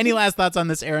 Any last thoughts on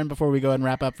this, Erin, before we go and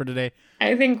wrap up for today?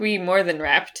 I think we more than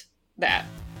wrapped that.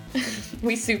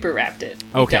 We super wrapped it.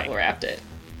 Okay. Double wrapped it.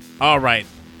 All right.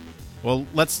 Well,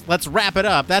 let's wrap it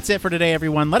up. That's it for today,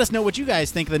 everyone. Let us know what you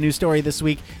guys think of the news story this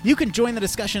week. You can join the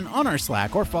discussion on our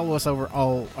Slack or follow us over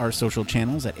all our social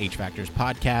channels at HFactors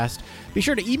Podcast. Be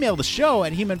sure to email the show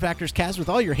at HumanFactorsCast with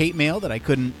all your hate mail that I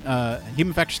couldn't,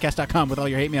 HumanFactorsCast.com with all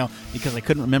your hate mail because I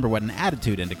couldn't remember what an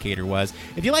attitude indicator was.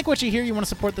 If you like what you hear, you want to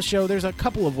support the show, there's a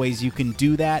couple of ways you can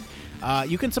do that.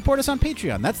 You can support us on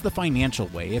Patreon. That's the financial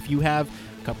way. If you have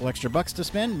a couple extra bucks to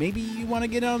spend, maybe you want to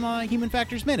get on Human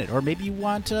Factors Minute, or maybe you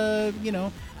want a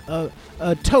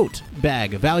tote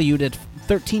bag valued at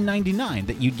 $13.99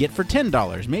 that you'd get for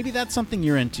 $10. Maybe that's something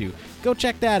you're into. Go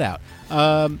check that out.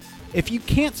 If you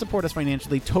can't support us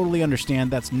financially, totally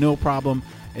understand. That's no problem.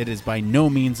 It is by no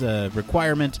means a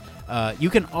requirement.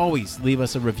 You can always leave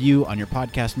us a review on your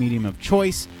podcast medium of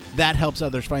choice. That helps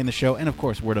others find the show. And, of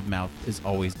course, word of mouth is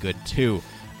always good, too.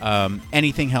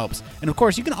 Anything helps. And, of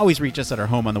course, you can always reach us at our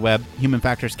home on the web,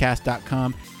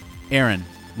 humanfactorscast.com. Erin,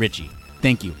 Richie,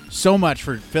 thank you so much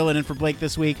for filling in for Blake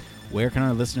this week. Where can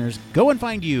our listeners go and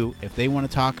find you if they want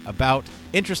to talk about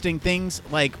interesting things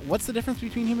like what's the difference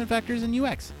between Human Factors and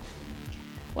UX?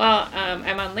 Well,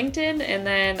 I'm on LinkedIn, and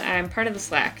then I'm part of the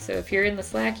Slack. So if you're in the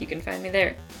Slack, you can find me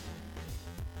there.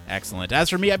 Excellent. As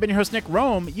for me, I've been your host, Nick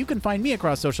Rome. You can find me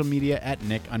across social media at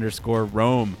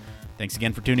Nick_Rome. Thanks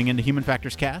again for tuning in to Human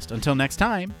Factors Cast. Until next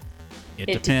time, it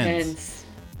depends.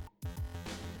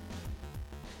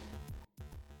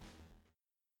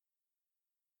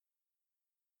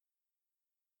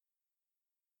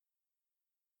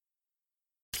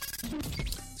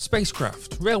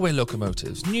 Spacecraft, railway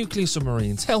locomotives, nuclear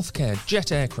submarines, healthcare,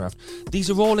 jet aircraft, these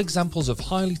are all examples of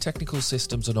highly technical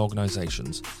systems and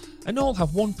organisations, and all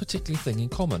have one particular thing in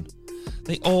common.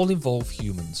 They all involve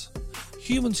humans.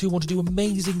 Humans who want to do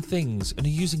amazing things and are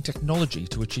using technology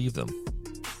to achieve them.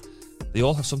 They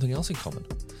all have something else in common.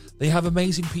 They have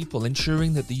amazing people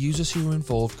ensuring that the users who are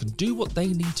involved can do what they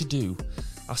need to do,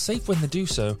 are safe when they do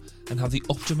so, and have the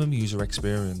optimum user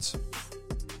experience.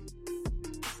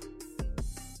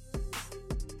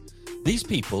 These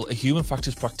people are Human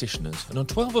Factors practitioners, and on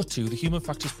 1202, the Human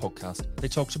Factors podcast, they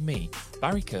talk to me,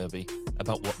 Barry Kirby,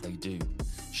 about what they do,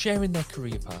 sharing their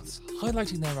career paths,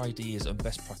 highlighting their ideas and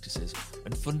best practices,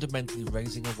 and fundamentally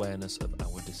raising awareness of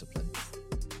our discipline.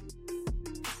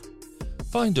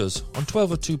 Find us on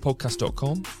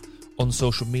 1202podcast.com, on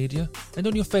social media, and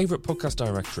on your favourite podcast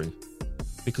directory,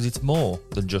 because it's more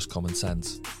than just common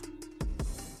sense.